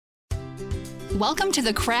Welcome to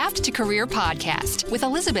the Craft to Career podcast with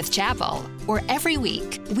Elizabeth Chappell, where every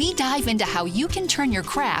week we dive into how you can turn your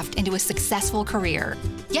craft into a successful career.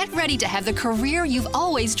 Get ready to have the career you've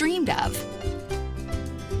always dreamed of.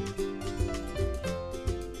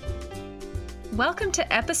 Welcome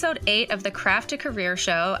to episode 8 of the Craft to Career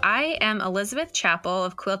show. I am Elizabeth Chappell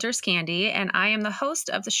of Quilters Candy, and I am the host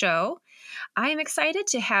of the show. I am excited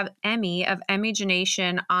to have Emmy of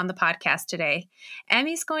Emmygination on the podcast today.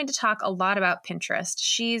 Emmy's going to talk a lot about Pinterest.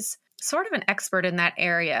 She's sort of an expert in that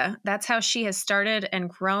area. That's how she has started and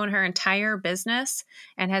grown her entire business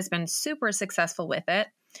and has been super successful with it.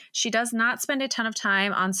 She does not spend a ton of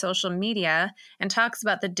time on social media and talks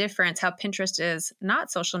about the difference how Pinterest is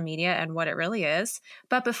not social media and what it really is.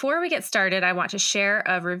 But before we get started, I want to share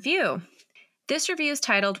a review. This review is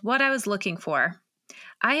titled, What I Was Looking For.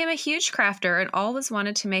 I am a huge crafter and always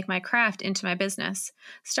wanted to make my craft into my business.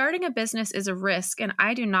 Starting a business is a risk, and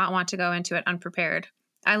I do not want to go into it unprepared.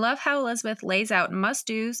 I love how Elizabeth lays out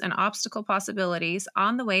must-dos and obstacle possibilities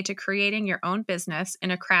on the way to creating your own business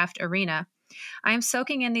in a craft arena. I am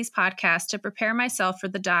soaking in these podcasts to prepare myself for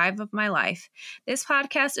the dive of my life. This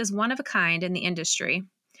podcast is one of a kind in the industry.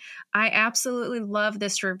 I absolutely love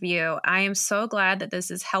this review. I am so glad that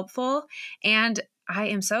this is helpful, and I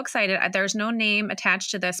am so excited. There's no name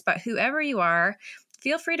attached to this, but whoever you are,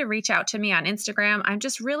 feel free to reach out to me on Instagram. I'm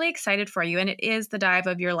just really excited for you, and it is the dive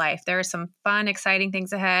of your life. There are some fun, exciting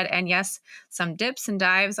things ahead, and yes, some dips and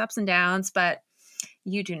dives, ups and downs, but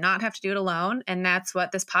you do not have to do it alone, and that's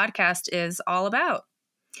what this podcast is all about.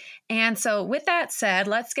 And so with that said,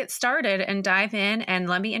 let's get started and dive in, and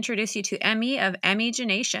let me introduce you to Emmy of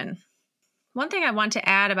Emmygination. One thing I want to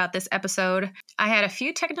add about this episode, I had a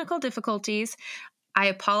few technical difficulties. I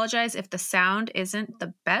apologize if the sound isn't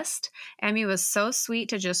the best. Emmy was so sweet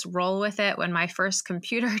to just roll with it when my first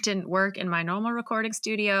computer didn't work in my normal recording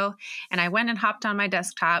studio, and I went and hopped on my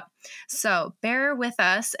desktop. So bear with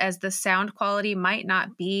us as the sound quality might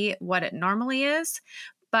not be what it normally is,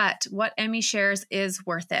 but what Emmy shares is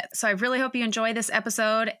worth it. So I really hope you enjoy this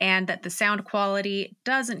episode and that the sound quality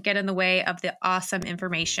doesn't get in the way of the awesome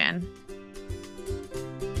information.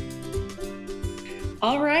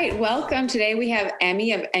 All right, welcome. Today we have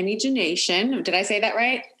Emmy of Emmygination. Did I say that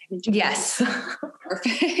right? Yes.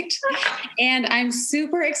 Perfect. And I'm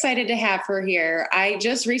super excited to have her here. I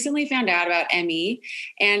just recently found out about Emmy,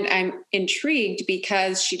 and I'm intrigued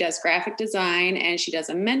because she does graphic design and she does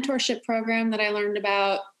a mentorship program that I learned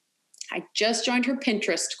about. I just joined her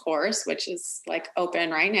Pinterest course, which is like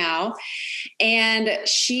open right now. And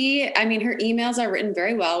her emails are written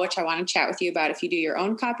very well, which I want to chat with you about if you do your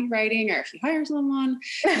own copywriting or if you hire someone.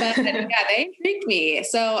 But yeah, they intrigued me.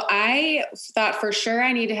 So I thought for sure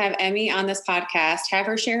I need to have Emmy on this podcast, have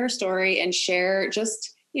her share her story and share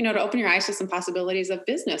just, to open your eyes to some possibilities of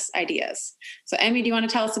business ideas. So Emmy, do you want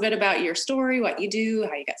to tell us a bit about your story, what you do,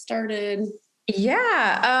 how you got started?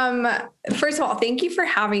 Yeah. First of all, thank you for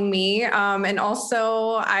having me. And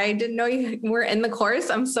also, I didn't know you were in the course.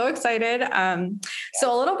 I'm so excited.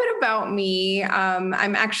 So a little bit about me.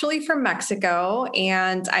 I'm actually from Mexico,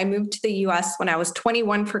 and I moved to the US when I was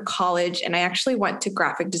 21 for college, and I actually went to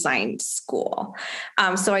graphic design school.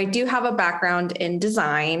 So I do have a background in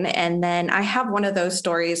design. And then I have one of those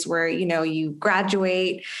stories where, you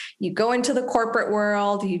graduate, you go into the corporate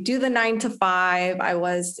world, you do the 9 to 5. I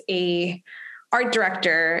was a art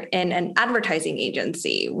director in an advertising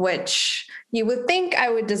agency, which you would think I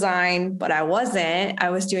would design, but I wasn't. I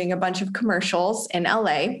was doing a bunch of commercials in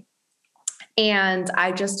LA, and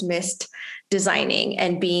I just missed designing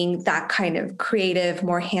and being that kind of creative,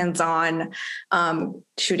 more hands-on.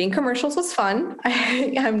 Shooting commercials was fun.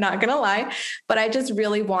 I'm not going to lie, but I just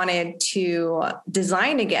really wanted to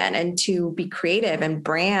design again and to be creative and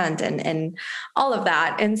brand and all of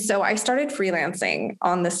that. And so I started freelancing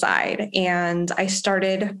on the side, and I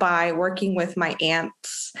started by working with my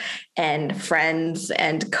aunts and friends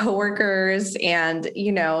and coworkers and,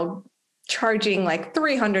 charging like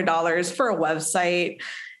 $300 for a website.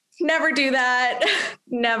 Never do that.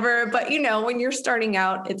 Never. But, when you're starting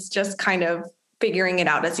out, it's just kind of figuring it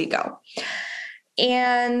out as you go.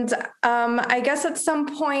 And I guess at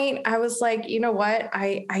some point I was like, you know what?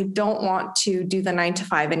 I don't want to do the 9 to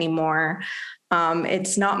 5 anymore.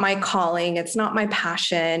 It's not my calling. It's not my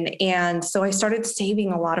passion. And so I started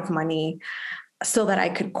saving a lot of money so that I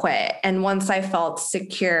could quit. And once I felt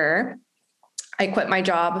secure, I quit my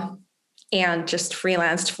job and just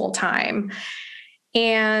freelanced full time.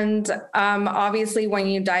 And obviously, when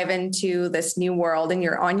you dive into this new world and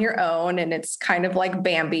you're on your own, and it's kind of like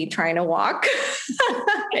Bambi trying to walk,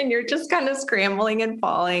 and you're just kind of scrambling and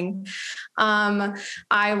falling.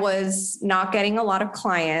 I was not getting a lot of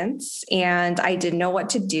clients, and I didn't know what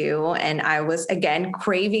to do. And I was, again,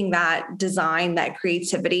 craving that design, that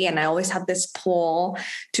creativity. And I always had this pull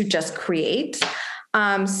to just create.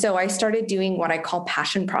 So I started doing what I call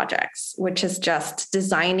passion projects, which is just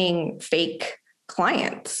designing fake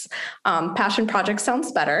clients. Passion project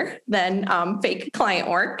sounds better than fake client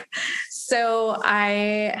work. So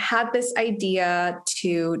I had this idea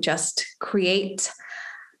to just create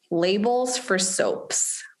labels for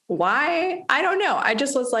soaps. Why? I don't know. I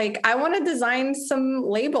just was like, I want to design some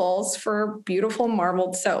labels for beautiful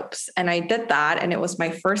marbled soaps. And I did that. And it was my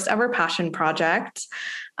first ever passion project.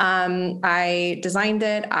 I designed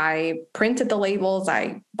it. I printed the labels.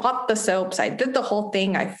 I bought the soaps. I did the whole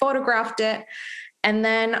thing. I photographed it. And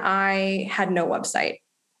then I had no website.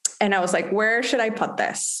 And I was like, where should I put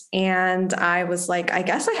this? And I was like, I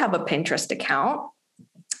guess I have a Pinterest account.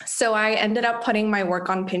 So I ended up putting my work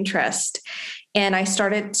on Pinterest, and I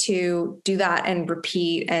started to do that and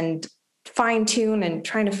repeat and fine tune and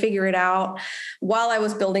trying to figure it out while I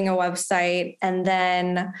was building a website. And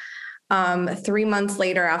then 3 months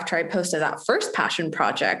later, after I posted that first passion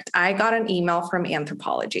project, I got an email from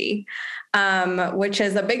Anthropologie, which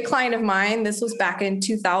is a big client of mine. This was back in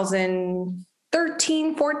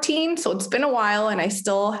 2013, 14. So it's been a while, and I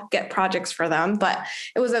still get projects for them, but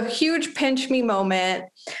it was a huge pinch me moment.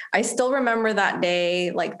 I still remember that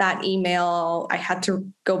day, like that email. I had to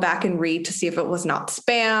go back and read to see if it was not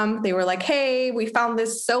spam. They were like, hey, we found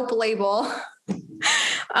this soap label.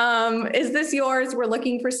 Is this yours? We're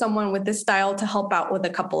looking for someone with this style to help out with a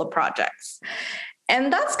couple of projects.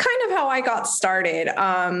 And that's kind of how I got started.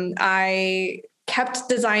 I kept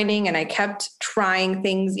designing and I kept trying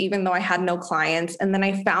things, even though I had no clients. And then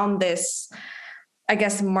I found this, I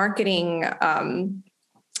guess, marketing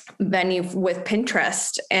venue with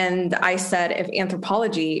Pinterest. And I said, if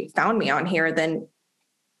Anthropologie found me on here, then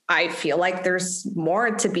I feel like there's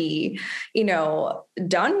more to be,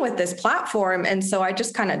 done with this platform. And so I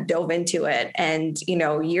just kind of dove into it. And,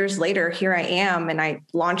 years later, here I am, and I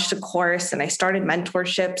launched a course and I started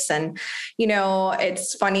mentorships. And,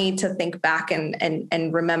 it's funny to think back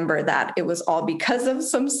and remember that it was all because of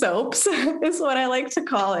some soaps is what I like to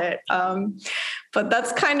call it. But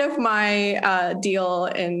that's kind of my deal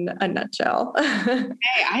in a nutshell.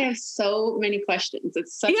 Hey, I have so many questions.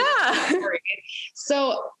 It's such a story.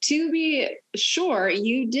 So to be sure,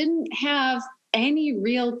 you didn't have any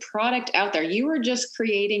real product out there. You were just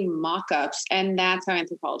creating mock-ups, and that's how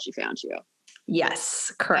Anthropologie found you. Yes,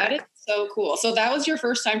 correct. That is so cool. So that was your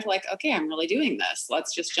first time to like, okay, I'm really doing this.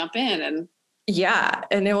 Let's just jump in. And yeah.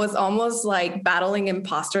 And it was almost like battling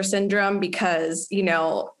imposter syndrome because,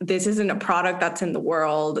 this isn't a product that's in the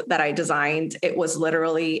world that I designed. It was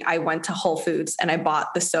literally, I went to Whole Foods and I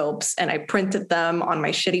bought the soaps and I printed them on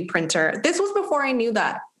my shitty printer. This was before I knew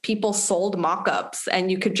that people sold mock-ups and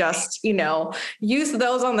you could just, use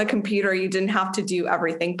those on the computer. You didn't have to do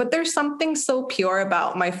everything. But there's something so pure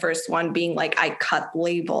about my first one being like, I cut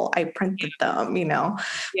label, I printed them, Yeah.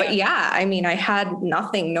 But yeah, I had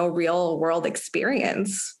nothing, no real world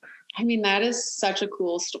experience. That is such a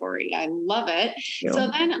cool story. I love it. So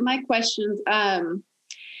then my questions,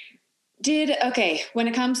 when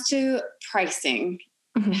it comes to pricing,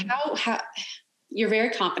 how you're very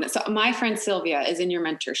confident. So my friend Sylvia is in your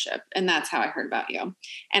mentorship, and that's how I heard about you.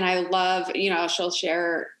 And I love, she'll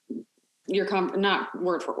share your not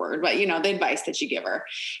word for word, but the advice that you give her.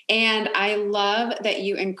 And I love that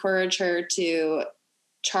you encourage her to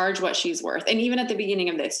charge what she's worth. And even at the beginning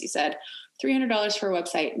of this, you said $300 for a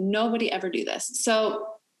website. Nobody ever do this. So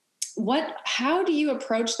how do you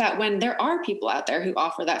approach that when there are people out there who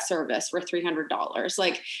offer that service for $300?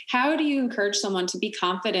 Like, how do you encourage someone to be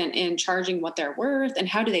confident in charging what they're worth, and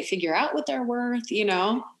how do they figure out what they're worth,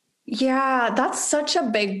 Yeah, that's such a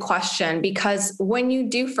big question, because when you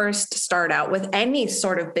do first start out with any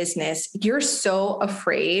sort of business, you're so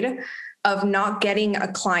afraid of not getting a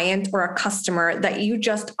client or a customer that you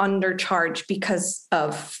just undercharge because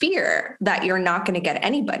of fear that you're not going to get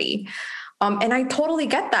anybody. And I totally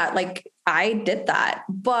get that. Like, I did that.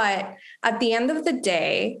 But at the end of the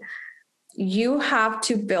day, you have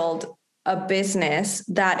to build a business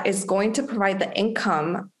that is going to provide the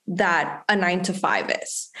income that a 9-to-5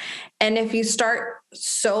 is. And if you start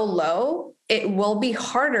so low, it will be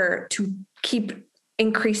harder to keep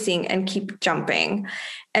increasing and keep jumping.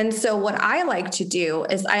 And so what I like to do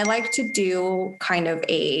is I like to do kind of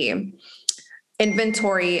a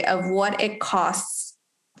inventory of what it costs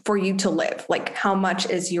for you to live? Like, how much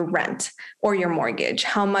is your rent or your mortgage?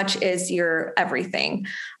 How much is your everything?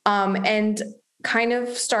 And kind of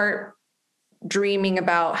start dreaming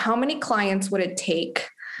about how many clients would it take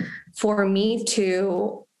for me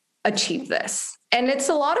to achieve this? And it's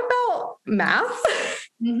a lot about math.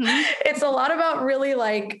 It's a lot about really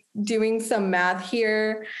like doing some math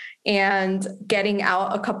here and getting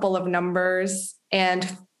out a couple of numbers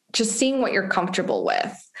and just seeing what you're comfortable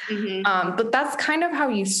with. But that's kind of how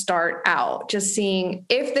you start out, just seeing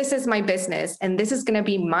if this is my business and this is going to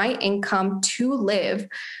be my income to live,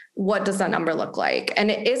 what does that number look like?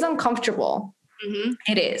 And it is uncomfortable.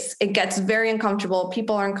 It is. It gets very uncomfortable.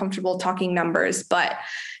 People are uncomfortable talking numbers, but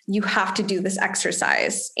you have to do this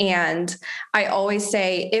exercise. And I always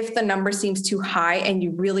say, if the number seems too high and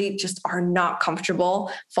you really just are not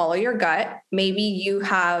comfortable, follow your gut. Maybe you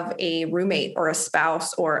have a roommate or a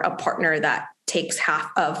spouse or a partner that takes half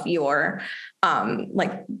of your,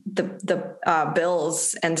 like the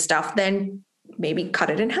bills and stuff, then maybe cut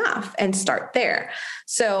it in half and start there.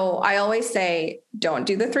 So I always say, don't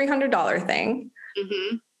do the $300 thing.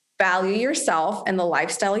 Value yourself and the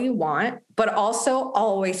lifestyle you want, but also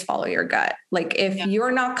always follow your gut. Like if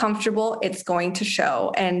you're not comfortable, it's going to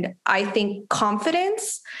show. And I think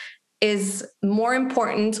confidence is more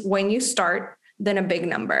important when you start than a big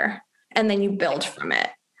number, and then you build from it.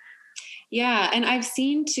 Yeah. And I've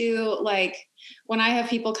seen too, like when I have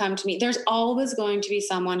people come to me, there's always going to be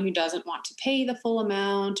someone who doesn't want to pay the full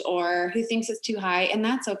amount or who thinks it's too high. And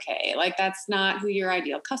that's okay. Like that's not who your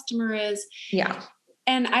ideal customer is. Yeah.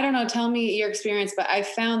 And I don't know, tell me your experience, but I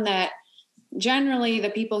found that generally the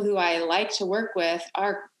people who I like to work with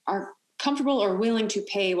are comfortable or willing to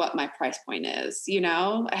pay what my price point is. You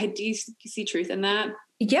know, do you see truth in that?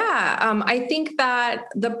 Yeah. I think that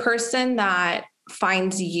the person that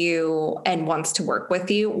finds you and wants to work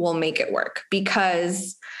with you will make it work,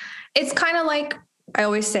 because it's kind of like I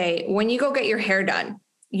always say, when you go get your hair done,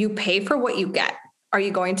 you pay for what you get. Are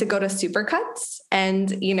you going to go to Supercuts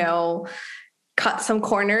and, cut some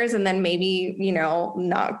corners and then maybe,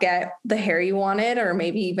 not get the hair you wanted, or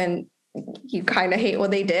maybe even you kind of hate what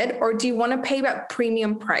they did? Or do you want to pay that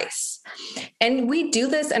premium price? And we do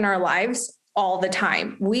this in our lives all the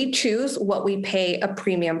time. We choose what we pay a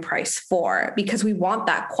premium price for because we want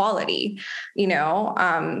that quality.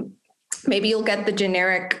 Maybe you'll get the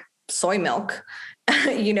generic soy milk,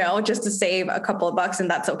 just to save a couple of bucks, and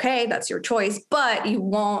that's okay. That's your choice, but you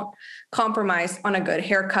won't compromise on a good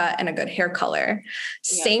haircut and a good hair color.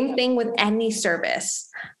 Yeah. Same thing with any service.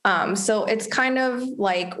 So it's kind of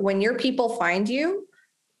like when your people find you,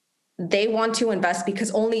 they want to invest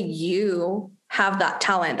because only you have that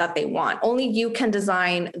talent that they want. Only you can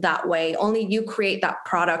design that way. Only you create that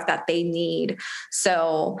product that they need.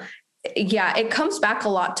 So yeah, it comes back a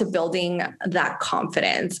lot to building that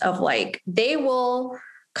confidence of like, they will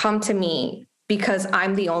come to me because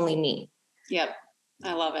I'm the only me. Yep.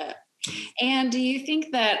 I love it. And do you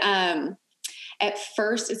think that at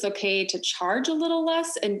first it's okay to charge a little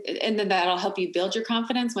less and then that'll help you build your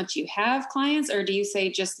confidence once you have clients? Or do you say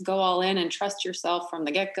just go all in and trust yourself from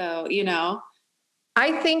the get-go,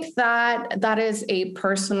 I think that is a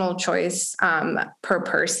personal choice per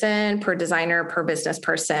person, per designer, per business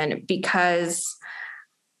person, because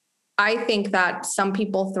I think that some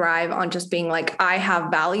people thrive on just being like, I have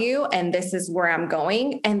value and this is where I'm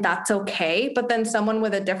going, and that's okay. But then someone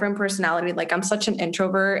with a different personality, like I'm such an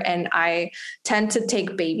introvert and I tend to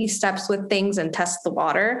take baby steps with things and test the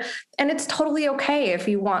water. And it's totally okay if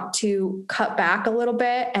you want to cut back a little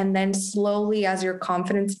bit and then slowly as your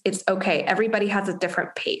confidence, it's okay. Everybody has a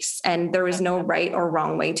different pace and there is no right or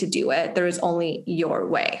wrong way to do it. There is only your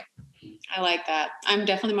way. I like that. I'm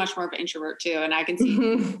definitely much more of an introvert too. And I can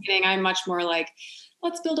see I'm much more like,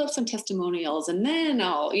 let's build up some testimonials and then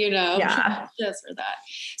I'll, this or that.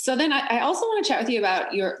 So then I also want to chat with you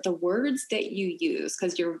about the words that you use,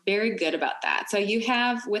 because you're very good about that. So you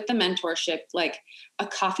have with the mentorship, like a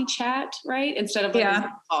coffee chat, right? Instead of like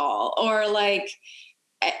a call, or like,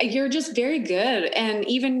 you're just very good. And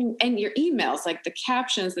even in your emails, like the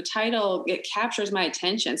captions, the title, it captures my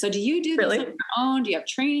attention. So do you do this on your own? Do you have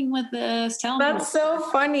training with this? Tell me. That's so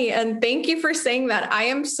funny. And thank you for saying that. I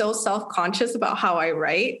am so self-conscious about how I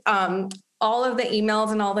write. All of the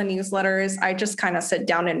emails and all the newsletters, I just kind of sit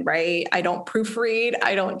down and write. I don't proofread.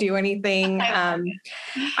 I don't do anything.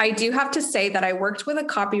 I do have to say that I worked with a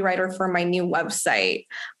copywriter for my new website.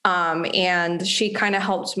 And she kind of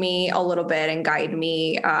helped me a little bit and guide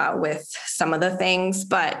me with some of the things,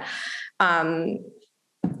 but I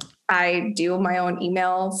do my own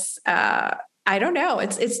emails. I don't know.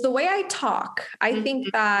 It's the way I talk. I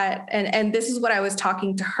think that, and this is what I was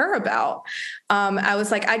talking to her about. I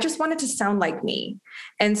was like, I just wanted to sound like me.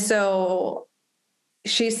 And so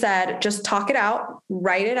she said, just talk it out,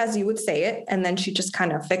 write it as you would say it. And then she just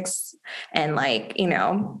kind of fix and like, you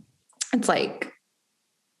know, it's like,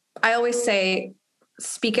 I always say,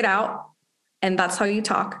 speak it out. And that's how you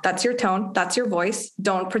talk. That's your tone. That's your voice.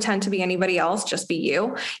 Don't pretend to be anybody else. Just be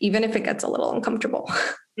you, even if it gets a little uncomfortable.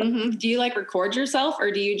 Mm-hmm. Do you like record yourself,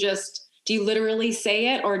 or do you literally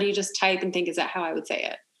say it, or do you just type and think, is that how I would say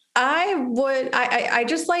it? I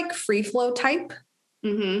just like free flow type.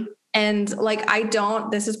 Mm-hmm. And like,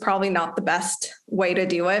 this is probably not the best way to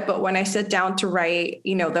do it, but when I sit down to write,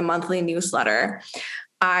 you know, the monthly newsletter,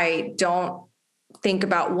 I don't think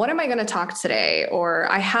about what am I going to talk today? Or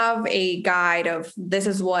I have a guide of this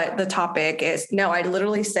is what the topic is. No, I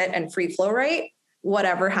literally sit and free flow write.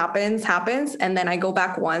 Whatever happens. And then I go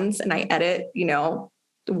back once and I edit, you know,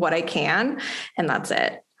 what I can. And that's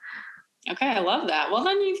it. Okay. I love that. Well,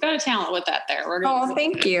 then you've got a talent with that there.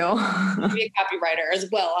 Thank you. Be a copywriter as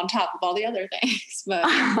well on top of all the other things. But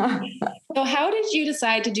so how did you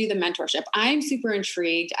decide to do the mentorship? I'm super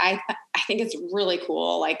intrigued. I think it's really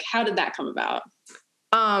cool. Like, how did that come about?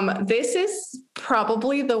 This is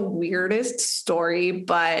probably the weirdest story,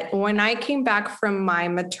 but when I came back from my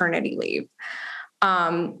maternity leave,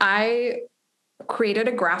 I created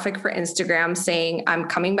a graphic for Instagram saying I'm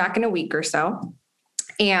coming back in a week or so,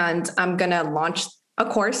 and I'm going to launch a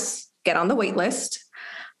course, get on the wait list.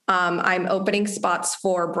 I'm opening spots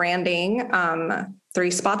for branding,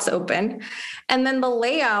 3 spots open. And then the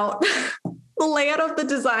layout of the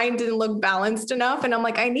design didn't look balanced enough. And I'm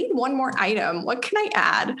like, I need one more item. What can I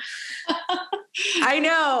add? I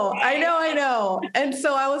know. And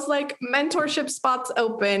so I was like, mentorship spots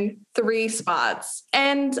open, 3 spots.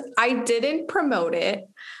 And I didn't promote it.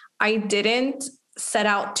 I didn't set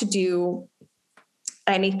out to do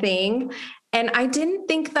anything. And I didn't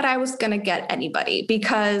think that I was going to get anybody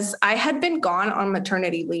because I had been gone on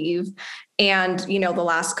maternity leave and, you know, the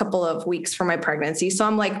last couple of weeks for my pregnancy. So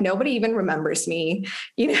I'm like, nobody even remembers me,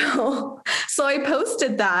 you know? So I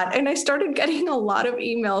posted that and I started getting a lot of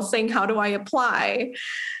emails saying, how do I apply?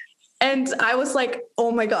 And I was like,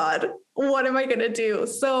 oh my God, what am I going to do?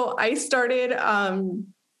 So I started,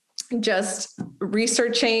 just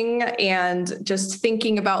researching and just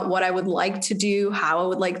thinking about what I would like to do, how I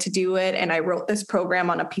would like to do it. And I wrote this program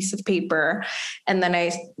on a piece of paper. And then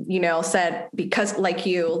I, you know, said, because like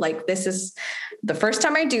you, like, this is the first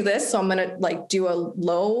time I do this. So I'm going to like do a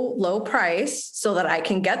low price so that I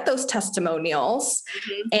can get those testimonials.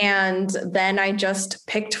 Mm-hmm. And then I just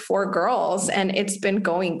picked 4 girls and it's been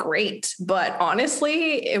going great. But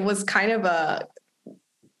honestly, it was kind of a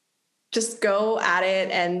just go at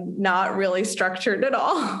it and not really structured at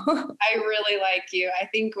all. I really like you. I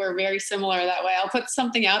think we're very similar that way. I'll put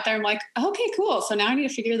something out there. I'm like, okay, cool. So now I need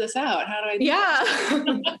to figure this out. How do I do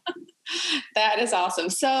that? That is awesome.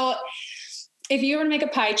 So if you were to make a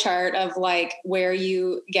pie chart of like where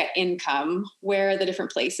you get income, where are the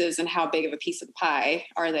different places and how big of a piece of the pie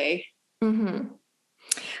are they? Mm-hmm.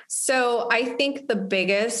 So I think the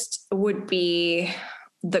biggest would be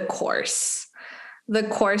the course. The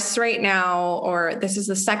course right now, or this is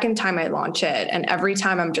the second time I launch it. And every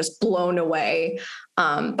time I'm just blown away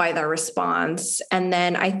by the response. And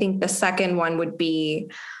then I think the second one would be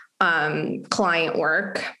client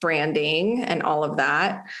work, branding, and all of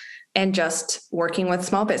that. And just working with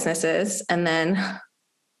small businesses. And then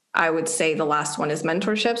I would say the last one is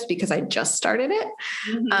mentorships because I just started it.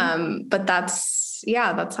 Mm-hmm. But that's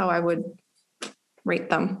how I would rate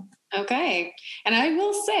them. Okay. And I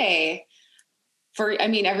will say,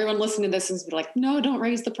 everyone listening to this is like, no, don't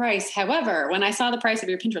raise the price. However, when I saw the price of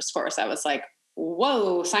your Pinterest course, I was like,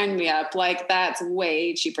 whoa, sign me up. Like, that's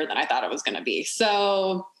way cheaper than I thought it was going to be.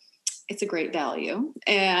 So it's a great value.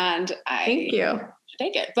 And Thank you.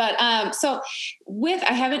 Take it. But I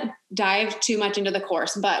haven't dived too much into the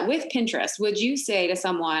course, but with Pinterest, would you say to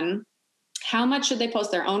someone, how much should they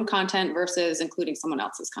post their own content versus including someone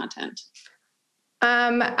else's content?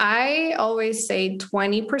 I always say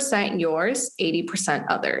 20% yours, 80%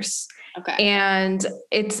 others. Okay. And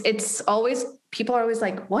it's always, people are always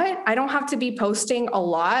like, what? I don't have to be posting a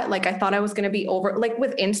lot. Like I thought I was going to be over, like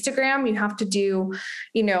with Instagram, you have to do,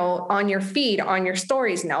 you know, on your feed, on your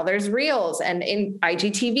stories. Now there's reels and in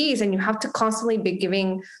IGTVs, and you have to constantly be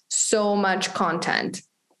giving so much content.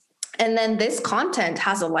 And then this content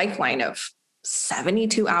has a lifeline of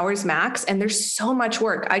 72 hours max. And there's so much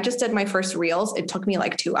work. I just did my first reels. It took me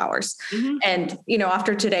like 2 hours. And,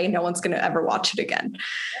 after today, no one's going to ever watch it again.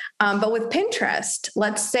 But with Pinterest,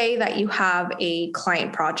 let's say that you have a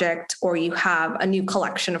client project or you have a new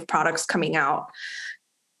collection of products coming out.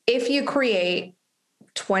 If you create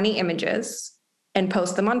 20 images and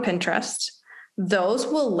post them on Pinterest, those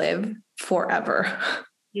will live forever.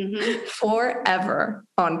 Forever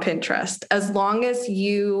on Pinterest, as long as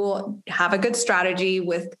you have a good strategy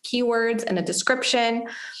with keywords and a description,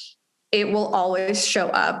 it will always show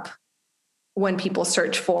up when people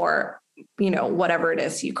search for, whatever it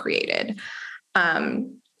is you created,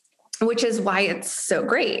 which is why it's so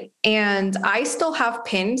great. And I still have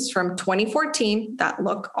pins from 2014 that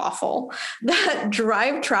look awful, that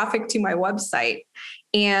drive traffic to my website.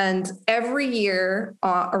 And every year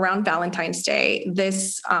around Valentine's Day,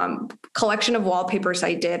 this collection of wallpapers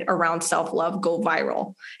I did around self-love go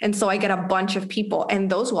viral. And so I get a bunch of people, and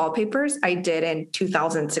those wallpapers I did in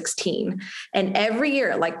 2016. And every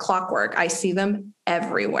year, like clockwork, I see them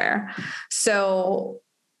everywhere. So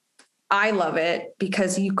I love it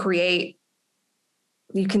because you can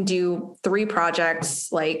do 3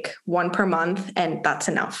 projects, like 1 per month, and that's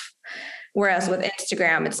enough. Whereas with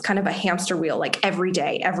Instagram, it's kind of a hamster wheel, like every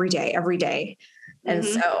day. And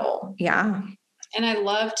so, yeah. And I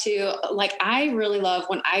love to, I really love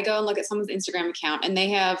when I go and look at someone's Instagram account and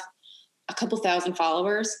they have a couple thousand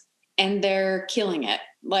followers and they're killing it.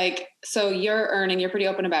 So you're pretty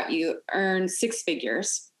open about, you earn 6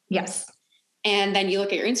 figures. Yes. And then you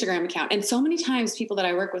look at your Instagram account, and so many times people that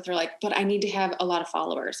I work with are like, but I need to have a lot of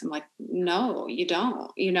followers. I'm like, no, you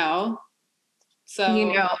don't, So,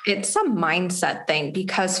 it's a mindset thing,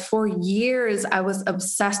 because for years I was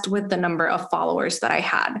obsessed with the number of followers that I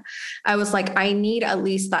had. I was like, I need at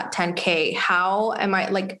least that 10K. How am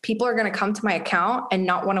I, people are going to come to my account and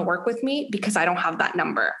not want to work with me because I don't have that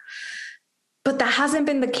number. But that hasn't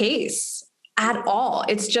been the case at all.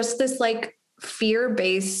 It's just this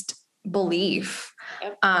fear-based belief.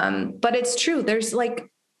 Yep. But it's true. There's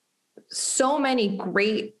so many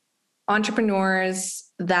great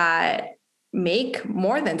entrepreneurs that make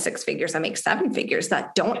more than 6 figures, that make 7 figures,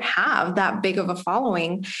 that don't have that big of a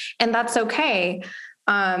following. And that's okay.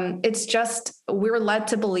 It's just, we're led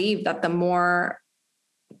to believe that the more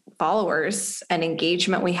followers and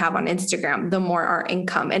engagement we have on Instagram, the more our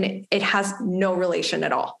income, and it has no relation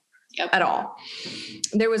at all. Yep. At all.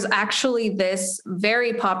 There was actually this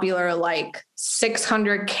very popular,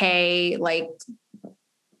 600K,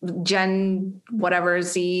 Gen whatever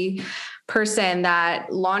Z person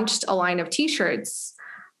that launched a line of t-shirts,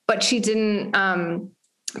 but she didn't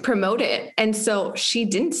promote it. And so she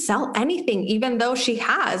didn't sell anything, even though she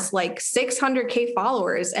has 600K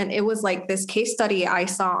followers. And it was this case study I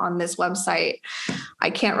saw on this website.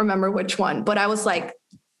 I can't remember which one, but I was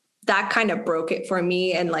that kind of broke it for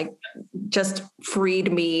me and just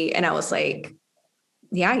freed me. And I was like,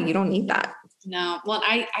 yeah, you don't need that. No. Well,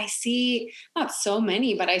 I see not so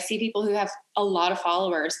many, but I see people who have a lot of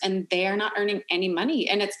followers and they are not earning any money.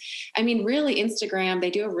 And really Instagram,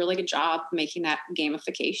 they do a really good job making that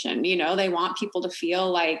gamification. They want people to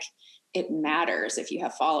feel like it matters if you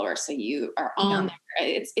have followers. So you are on there.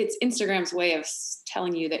 It's Instagram's way of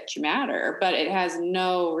telling you that you matter, but it has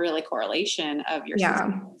no really correlation of your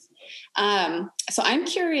success. So I'm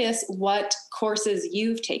curious what courses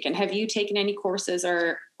you've taken. Have you taken any courses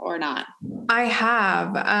or not? I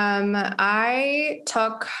have. I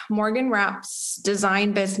took Morgan Rapp's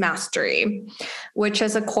Design Biz Mastery, which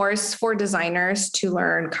is a course for designers to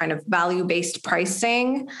learn kind of value-based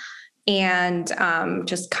pricing and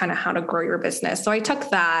just kind of how to grow your business. So I took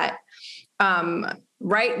that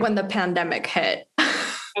right when the pandemic hit.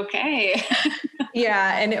 Okay.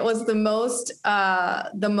 Yeah. And it was the most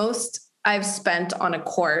I've spent on a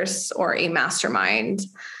course or a mastermind.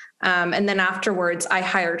 And then afterwards I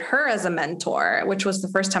hired her as a mentor, which was the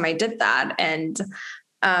first time I did that. And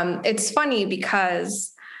it's funny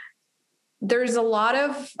because there's a lot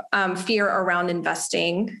of fear around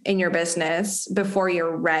investing in your business before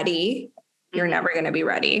you're ready. You're never going to be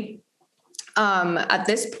ready. At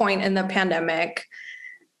this point in the pandemic,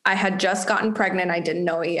 I had just gotten pregnant. I didn't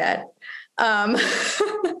know it yet.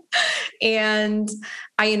 And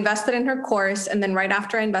I invested in her course. And then right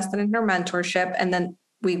after I invested in her mentorship, and then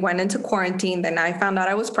we went into quarantine. Then I found out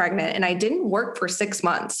I was pregnant and I didn't work for 6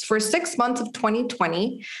 months. For 6 months of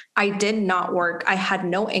 2020, I did not work. I had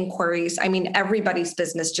no inquiries. I mean, everybody's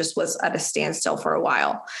business just was at a standstill for a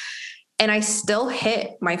while. And I still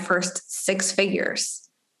hit my first 6 figures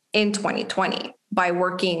in 2020 by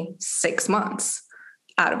working 6 months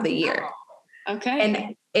out of the year. Okay.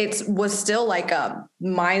 And it was still like a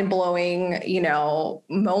mind-blowing,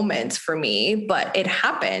 moment for me, but it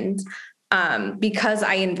happened because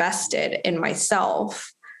I invested in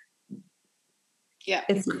myself. Yeah.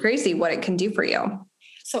 It's crazy what it can do for you.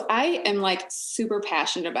 So I am like super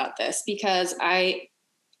passionate about this because I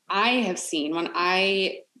have seen when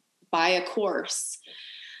I buy a course,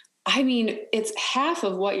 I mean, it's half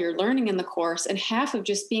of what you're learning in the course and half of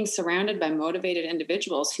just being surrounded by motivated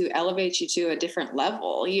individuals who elevate you to a different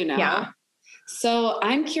level, Yeah. So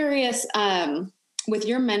I'm curious, with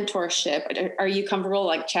your mentorship, are you comfortable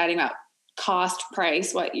like chatting about cost,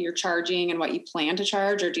 price, what you're charging and what you plan to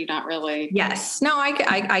charge, or do you not really? Yes. No,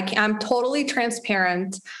 I'm totally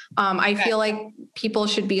transparent. I feel like people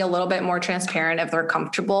should be a little bit more transparent if they're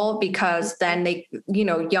comfortable, because then they,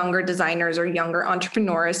 younger designers or younger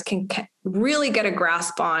entrepreneurs can really get a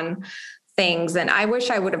grasp on things. And I wish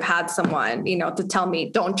I would have had someone, to tell me,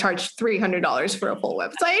 don't charge $300 for a full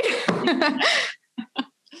website.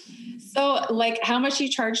 So like how much do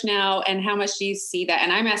you charge now and how much do you see that?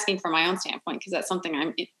 And I'm asking from my own standpoint, because that's something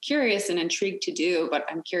I'm curious and intrigued to do, but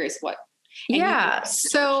I'm curious what. Yeah.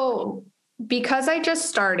 So because I just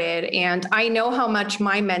started and I know how much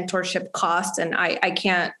my mentorship costs, and I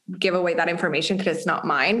can't give away that information because it's not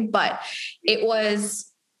mine, but it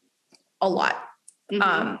was a lot.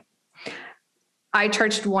 Mm-hmm. I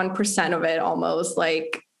charged 1% of it almost.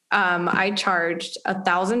 I charged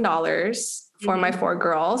 $1,000 for my 4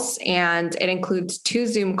 girls, and it includes 2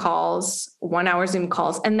 Zoom calls, 1 hour Zoom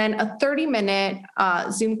calls, and then a 30-minute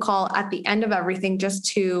Zoom call at the end of everything, just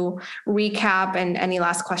to recap and any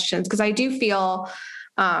last questions. Because I do feel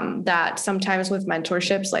that sometimes with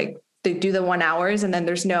mentorships, like they do the 1 hour and then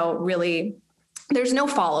there's no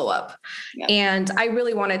follow-up. Yep. And I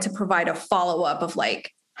really wanted to provide a follow-up of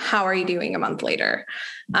like, how are you doing a month later?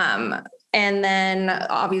 And then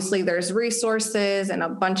obviously there's resources and a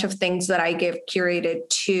bunch of things that I give curated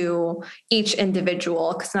to each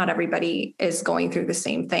individual, because not everybody is going through the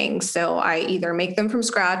same thing. So I either make them from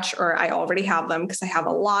scratch or I already have them, because I have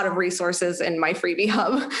a lot of resources in my freebie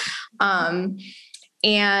hub.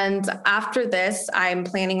 And after this, I'm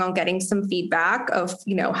planning on getting some feedback of,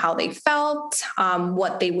 how they felt,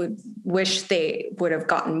 what they would wish they would have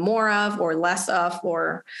gotten more of or less of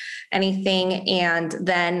or anything. And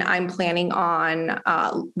then I'm planning on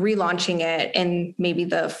relaunching it in maybe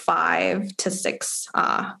the 5 to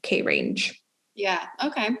 6K range. Yeah.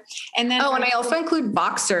 Okay. And then, and I also include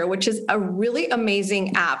Voxer, which is a really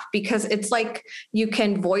amazing app, because it's like you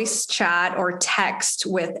can voice chat or text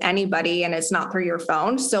with anybody and it's not through your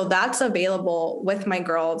phone. So that's available with my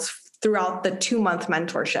girls throughout the 2-month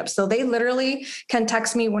mentorship. So they literally can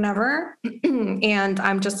text me whenever, and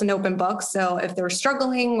I'm just an open book. So if they're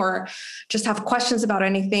struggling or just have questions about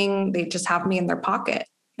anything, they just have me in their pocket.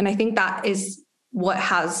 And I think that is what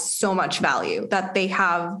has so much value, that they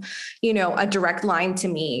have, a direct line to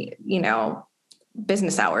me,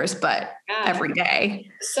 business hours, but every day.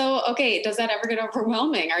 So, okay. Does that ever get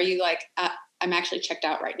overwhelming? Are you like, I'm actually checked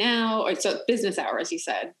out right now? Or so business hours, you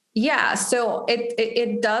said? Yeah. So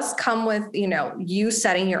it does come with, you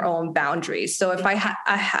setting your own boundaries. So if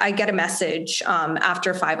I get a message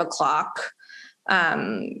after 5:00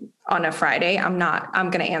 on a Friday, I'm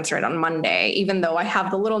going to answer it on Monday, even though I have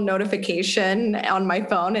the little notification on my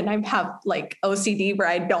phone and I have like OCD where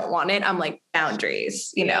I don't want it. I'm like,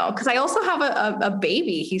 boundaries, because I also have a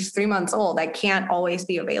baby. He's 3 months old. I can't always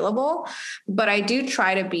be available, but I do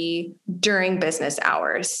try to be during business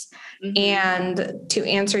hours. Mm-hmm. And to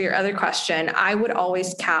answer your other question, I would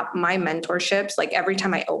always cap my mentorships, like every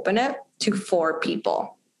time I open it, to 4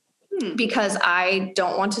 people. Because I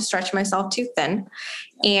don't want to stretch myself too thin,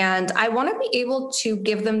 and I want to be able to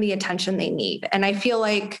give them the attention they need. And I feel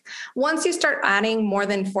like once you start adding more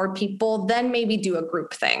than 4 people, then maybe do a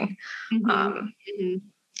group thing.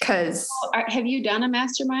 Because have you done a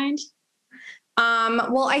mastermind?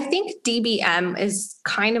 Well, I think DBM is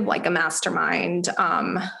kind of like a mastermind.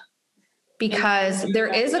 Because there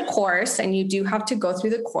is a course and you do have to go through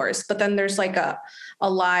the course, but then there's like a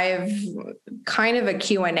live kind of a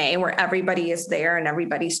Q&A where everybody is there and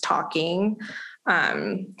everybody's talking.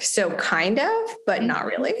 So kind of, but not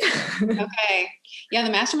really. Okay. Yeah. The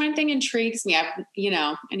mastermind thing intrigues me.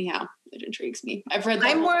 Anyhow, it intrigues me. I've read that.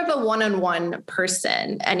 I'm more of a one-on-one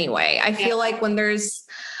person anyway. I feel like when there's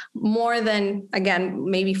more than,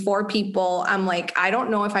 again, maybe 4 people, I'm like, I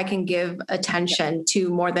don't know if I can give attention to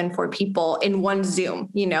more than 4 people in one Zoom,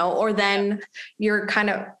 or then you're kind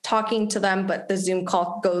of talking to them, but the Zoom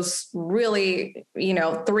call goes really,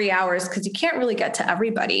 3 hours, because you can't really get to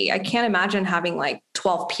everybody. I can't imagine having like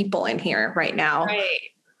 12 people in here right now. Right.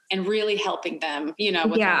 and really helping them,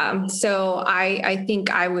 Yeah. So I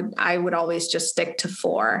think I would always just stick to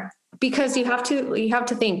 4, because you have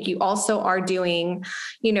to think you also are doing,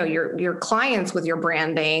 your clients with your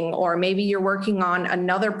branding, or maybe you're working on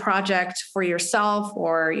another project for yourself,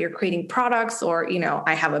 or you're creating products, or,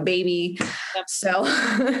 I have a baby. Yep. So,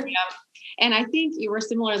 yep. And I think you were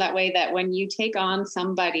similar that way, that when you take on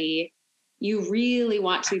somebody, you really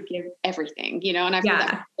want to give everything, and I feel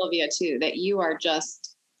that with Sylvia too, that you are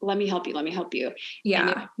just, let me help you.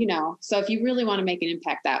 Yeah. And so if you really want to make an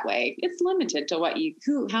impact that way, it's limited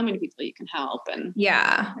to how many people you can help. And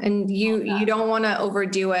and you don't want to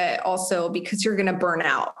overdo it also, because you're going to burn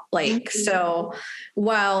out. Like, so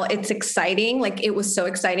while it's exciting, like it was so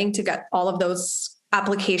exciting to get all of those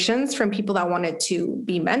applications from people that wanted to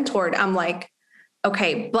be mentored. I'm like,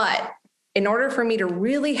 okay, but in order for me to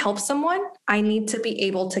really help someone, I need to be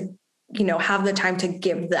able to, have the time to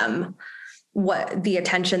give them what the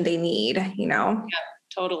attention they need, Yeah,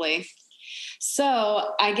 totally.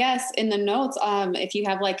 So I guess in the notes, if you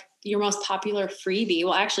have like your most popular freebie,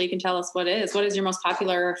 well, actually you can tell us what is your most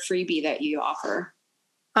popular freebie that you offer?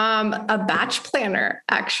 A batch planner,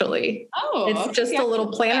 actually. Oh, it's just a little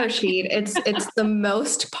planner sheet. It's the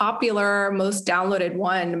most popular, most downloaded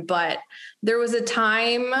one. But there was a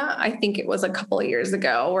time, I think it was a couple of years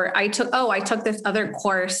ago, where I took this other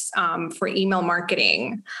course for email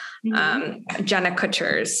marketing, Jenna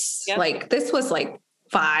Kutcher's. Yep. Like, this was like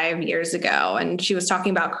 5 years ago, and she was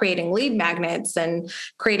talking about creating lead magnets and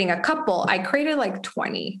creating a couple. I created like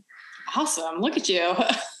 20. Awesome. Look at you.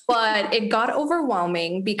 But it got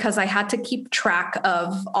overwhelming because I had to keep track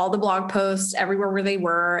of all the blog posts everywhere where they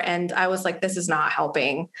were. And I was like, this is not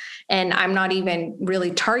helping. And I'm not even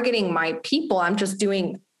really targeting my people. I'm just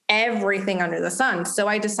doing everything under the sun. So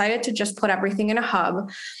I decided to just put everything in a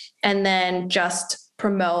hub and then just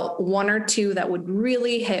promote 1 or 2 that would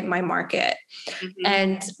really hit my market.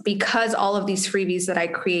 And because all of these freebies that I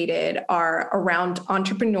created are around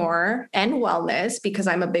entrepreneur and wellness, because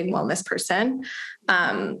I'm a big wellness person,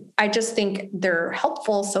 I just think they're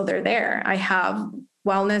helpful. So they're there. I have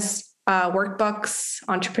wellness workbooks,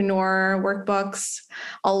 entrepreneur workbooks,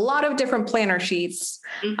 a lot of different planner sheets,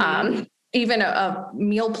 even a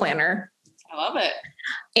meal planner. I love it.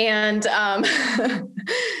 And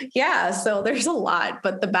so there's a lot,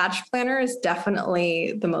 but the batch planner is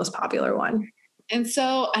definitely the most popular one. And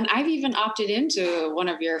I've even opted into one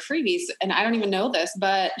of your freebies, and I don't even know this,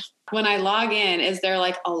 but when I log in, is there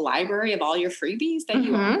like a library of all your freebies that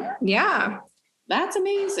you offer? Yeah. That's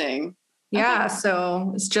amazing. Yeah. Okay.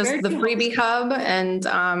 So it's just the freebie hub, and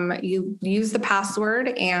you use the password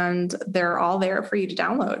and they're all there for you to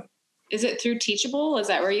download. Is it through Teachable? Is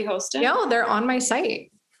that where you host it? No, they're on my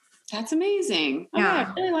site. That's amazing. Yeah.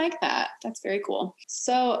 I really like that. That's very cool.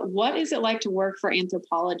 So what is it like to work for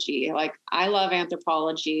Anthropologie? Like, I love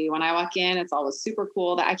Anthropologie. When I walk in, it's always super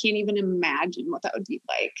cool. That I can't even imagine what that would be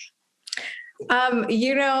like.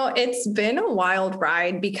 It's been a wild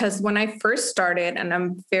ride, because when I first started, and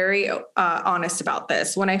I'm very honest about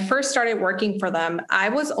this, when I first started working for them, I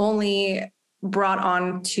was only brought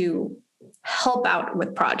on to help out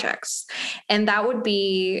with projects. And that would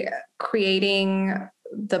be creating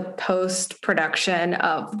the post-production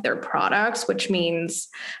of their products, which means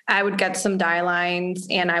I would get some dye lines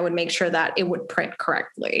and I would make sure that it would print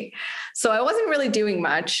correctly. So I wasn't really doing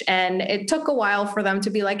much. And it took a while for them to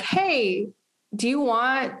be like, hey, do you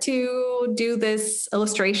want to do this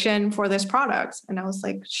illustration for this product? And I was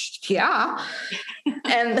like, yeah.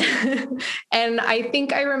 and I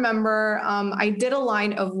think I remember I did a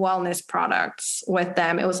line of wellness products with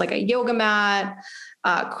them. It was like a yoga mat,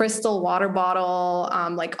 crystal water bottle,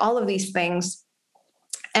 like all of these things.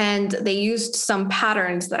 And they used some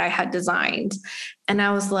patterns that I had designed. And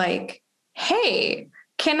I was like, hey,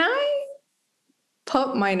 can I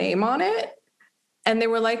put my name on it? And they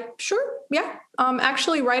were like, sure, yeah.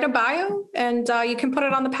 Actually write a bio and you can put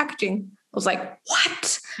it on the packaging. I was like,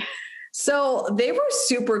 what? So they were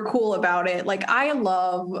super cool about it. Like, I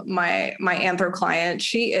love my Anthro client.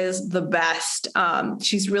 She is the best.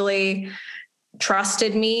 She's really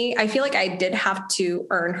trusted me. I feel like I did have to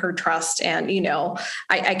earn her trust. And,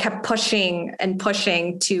 I kept pushing and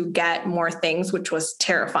pushing to get more things, which was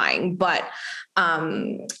terrifying. But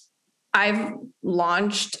I've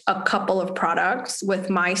launched a couple of products with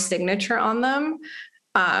my signature on them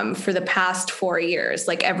for the past 4 years.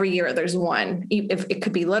 Like, every year there's one. If it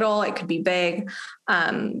could be little, it could be big.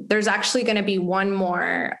 There's actually going to be one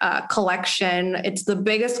more collection. It's the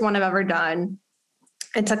biggest one I've ever done.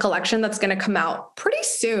 It's a collection that's going to come out pretty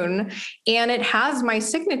soon, and it has my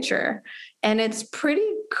signature. And it's pretty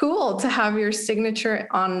cool to have your signature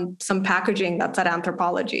on some packaging that's at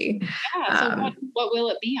Anthropologie. Yeah. So what will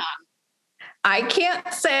it be on? I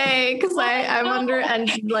can't say because I'm under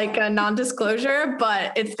a non-disclosure,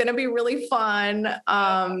 but it's going to be really fun.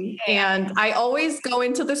 And I always go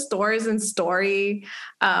into the stores and story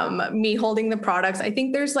me holding the products. I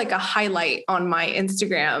think there's like a highlight on my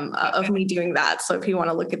Instagram of me doing that. So if you want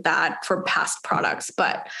to look at that for past products,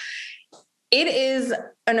 but it is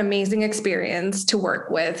an amazing experience to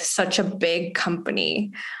work with such a big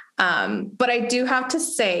company. But I do have to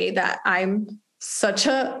say that I'm such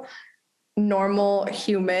a normal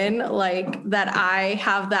human, like that I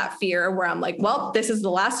have that fear where I'm like, well, this is the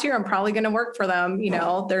last year I'm probably going to work for them. You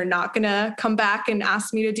know, they're not going to come back and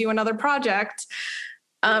ask me to do another project.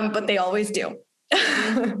 But they always do.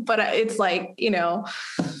 But it's like,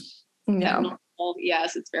 normal.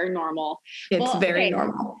 Yes, it's very normal. It's very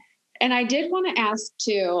normal. And I did want to ask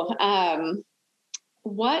too,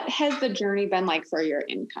 what has the journey been like for your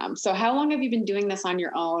income? So how long have you been doing this on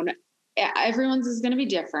your own? Everyone's is going to be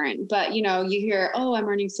different, but you hear, oh, I'm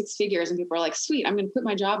earning 6 figures, and people are like, sweet, I'm going to quit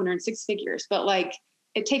my job and earn 6 figures. But like,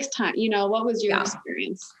 it takes time. What was your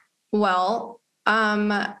experience? Well,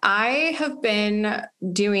 I have been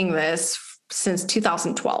doing this since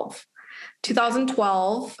 2012.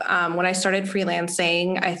 2012, when I started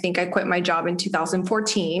freelancing, I think I quit my job in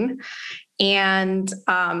 2014. And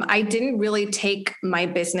I didn't really take my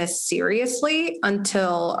business seriously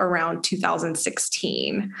until around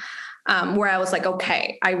 2016, where I was like,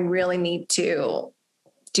 okay, I really need to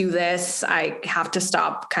do this. I have to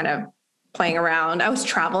stop kind of playing around. I was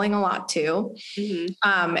traveling a lot too.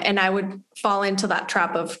 Mm-hmm. And I would fall into that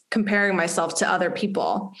trap of comparing myself to other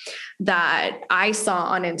people that I saw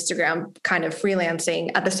on Instagram kind of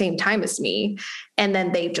freelancing at the same time as me. And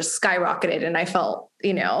then they just skyrocketed. And I felt,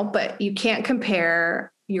 but you can't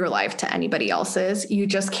compare your life to anybody else's. You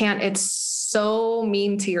just can't. It's so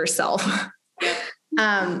mean to yourself.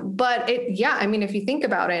 But if you think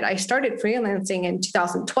about it, I started freelancing in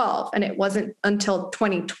 2012, and it wasn't until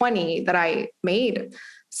 2020 that I made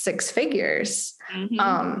 6 figures.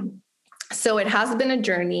 Mm-hmm. So it has been a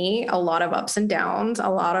journey, a lot of ups and downs, a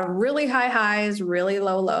lot of really high highs, really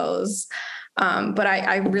low lows. But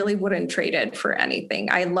I really wouldn't trade it for anything.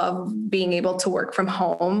 I love being able to work from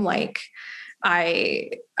home. Like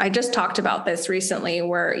I just talked about this recently,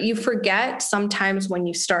 where you forget sometimes when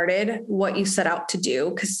you started what you set out to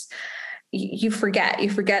do, because you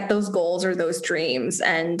forget those goals or those dreams.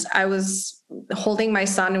 And I was holding my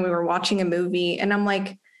son and we were watching a movie, and I'm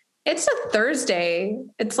like, it's a Thursday.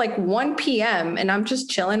 It's like 1 p.m. and I'm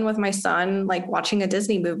just chilling with my son, like watching a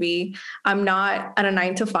Disney movie. I'm not at a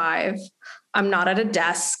 9 to 5. I'm not at a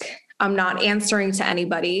desk. I'm not answering to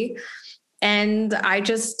anybody. And I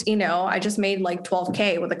just made like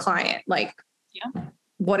 12K with a client. Like,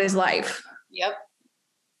 what is life? Yep.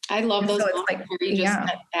 I love those moments where you just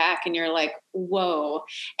step back and you're like, whoa.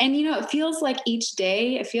 And, it feels like each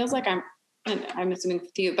day, it feels like I'm assuming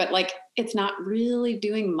with you, but like, it's not really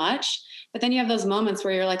doing much. But then you have those moments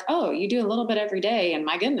where you're like, oh, you do a little bit every day. And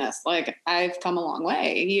my goodness, like I've come a long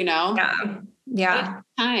way, Yeah.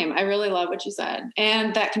 Time. I really love what you said.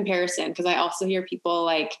 And that comparison, because I also hear people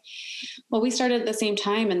like, well, we started at the same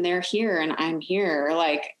time and they're here and I'm here.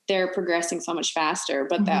 Like they're progressing so much faster,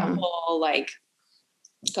 but that whole like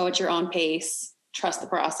go at your own pace, trust the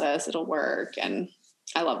process, it'll work. And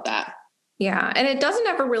I love that. Yeah. And it doesn't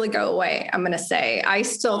ever really go away. I'm going to say I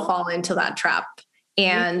still fall into that trap.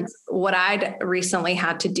 And what I'd recently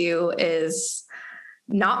had to do is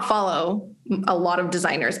not follow a lot of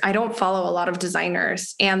designers. I don't follow a lot of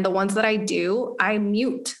designers. And the ones that I do, I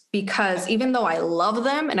mute, because even though I love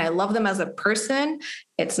them and I love them as a person,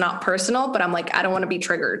 it's not personal, but I'm like, I don't want to be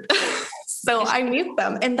triggered. So I mute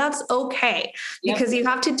them, and that's okay, because you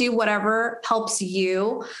have to do whatever helps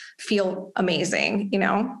you feel amazing,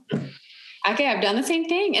 Okay, I've done the same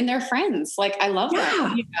thing, and they're friends. Like I love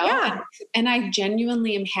them, and I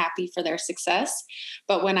genuinely am happy for their success.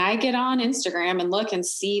 But when I get on Instagram and look and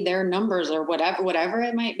see their numbers or whatever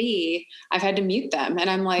it might be, I've had to mute them. And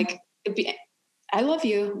I'm like, I love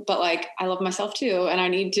you, but like I love myself too, and I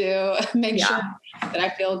need to make sure that I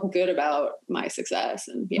feel good about my success.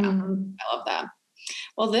 And I love that.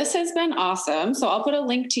 Well, this has been awesome. So I'll put a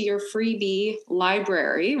link to your freebie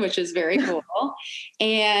library, which is very cool.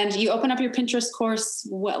 And you open up your Pinterest course,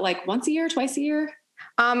 like once a year, twice a year?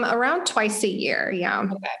 Around twice a year. Yeah.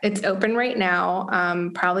 Okay. It's open right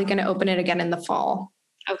now. Probably going to open it again in the fall.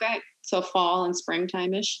 Okay. So fall and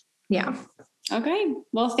springtime-ish. Yeah. Okay.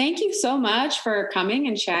 Well, thank you so much for coming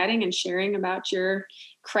and chatting and sharing about your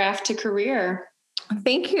craft to career.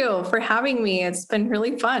 Thank you for having me. It's been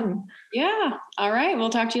really fun. Yeah. All right. We'll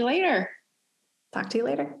talk to you later. Talk to you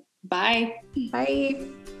later. Bye. Bye.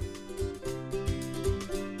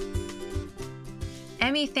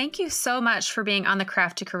 Emmy, thank you so much for being on the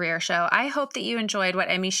Craft to Career show. I hope that you enjoyed what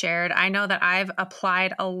Emmy shared. I know that I've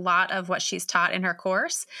applied a lot of what she's taught in her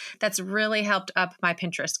course. That's really helped up my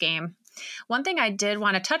Pinterest game. One thing I did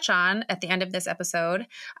want to touch on at the end of this episode,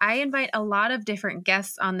 I invite a lot of different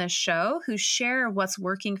guests on this show who share what's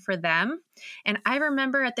working for them. And I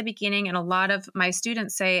remember at the beginning, and a lot of my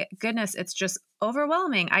students say, goodness, it's just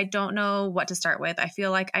overwhelming. I don't know what to start with. I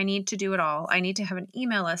feel like I need to do it all. I need to have an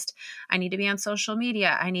email list. I need to be on social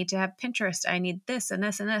media. I need to have Pinterest. I need this and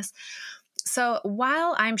this and this. So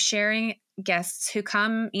while I'm sharing guests who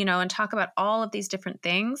come, and talk about all of these different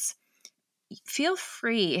things, feel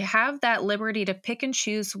free, have that liberty to pick and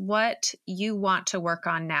choose what you want to work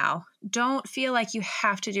on now. Don't feel like you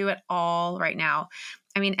have to do it all right now.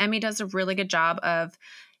 I mean, Emmy does a really good job of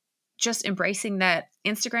just embracing that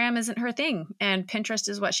Instagram isn't her thing and Pinterest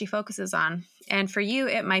is what she focuses on. And for you,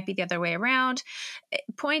 it might be the other way around.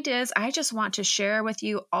 Point is, I just want to share with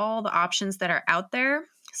you all the options that are out there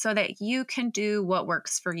so that you can do what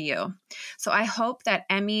works for you. So I hope that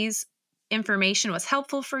Emmy's information was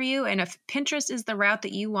helpful for you. And if Pinterest is the route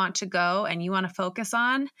that you want to go and you want to focus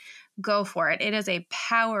on, go for it. It is a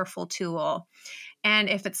powerful tool. And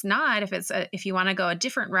if it's not, if you want to go a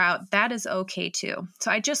different route, that is okay too.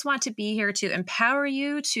 So I just want to be here to empower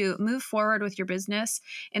you to move forward with your business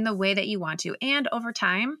in the way that you want to. And over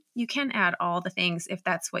time, you can add all the things if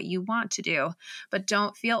that's what you want to do, but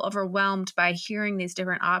don't feel overwhelmed by hearing these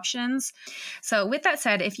different options. So with that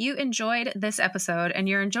said, if you enjoyed this episode and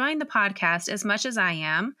you're enjoying the podcast as much as I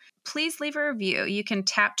am, please leave a review. You can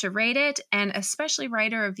tap to rate it and especially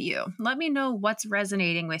write a review. Let me know what's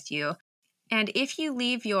resonating with you. And if you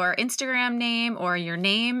leave your Instagram name or your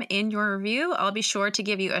name in your review, I'll be sure to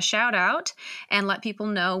give you a shout out and let people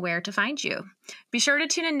know where to find you. Be sure to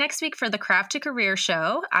tune in next week for the Craft to Career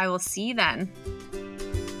show. I will see you then.